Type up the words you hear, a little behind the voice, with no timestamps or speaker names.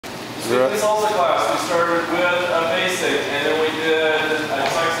week in salsa class, we started with a basic, and then we did a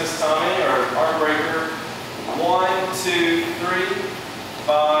Texas tummy or arm breaker. 1, 2, 3,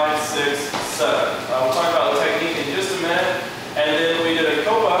 5, 6, 7. We'll talk about the technique in just a minute. And then we did a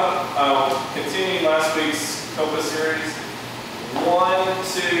copa, continuing last week's copa series. 1,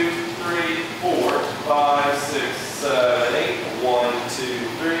 2, 3, 4, 5, 6, 7, 8. 1, 2,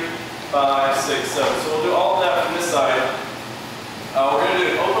 3, 5, 6, 7. So we'll do all of that from this side. We're going to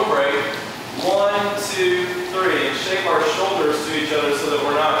do an open break. 1, 2, 3. Shape our shoulders to each other so that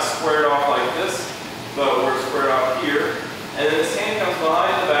we're not squared off like this, but we're squared off here. And then this hand comes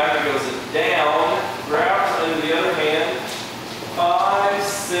behind the back, it goes down, grabs into the other hand. 5,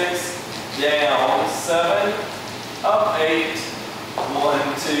 6, down, 7, up 8, 1,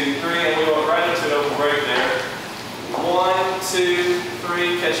 2, 3, and we go right into an open break there. 1, 2,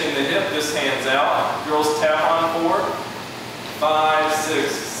 3, catching the hip, this hand's out. Girls tap on 4. 5, 6,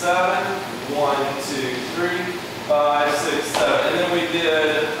 7, 1, 2, 3, 5, 6, 7. And then we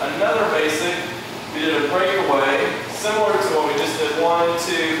did another basic. We did a breakaway, similar to what we just did. 1,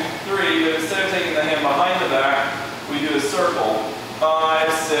 2, 3, but instead of taking the hand behind the back, we do a circle.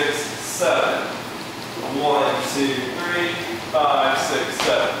 5, 6, 7. 1, 2, 3, 5, 6,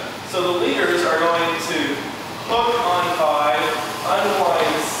 7. So the leaders are going to hook on 5,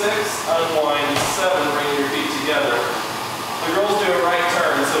 unwind 6, unwind 7, bring your feet together. The girls do a right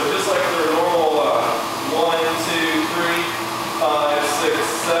turn, so just like their normal 1, 2, 3, 5, 6,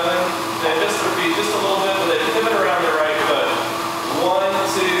 7. Then just repeat just a little bit, but then pivot around their right foot. 1,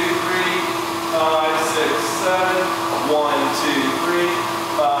 2, 3, 5, 6, 7. 1, 2, 3,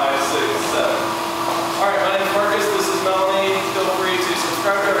 5,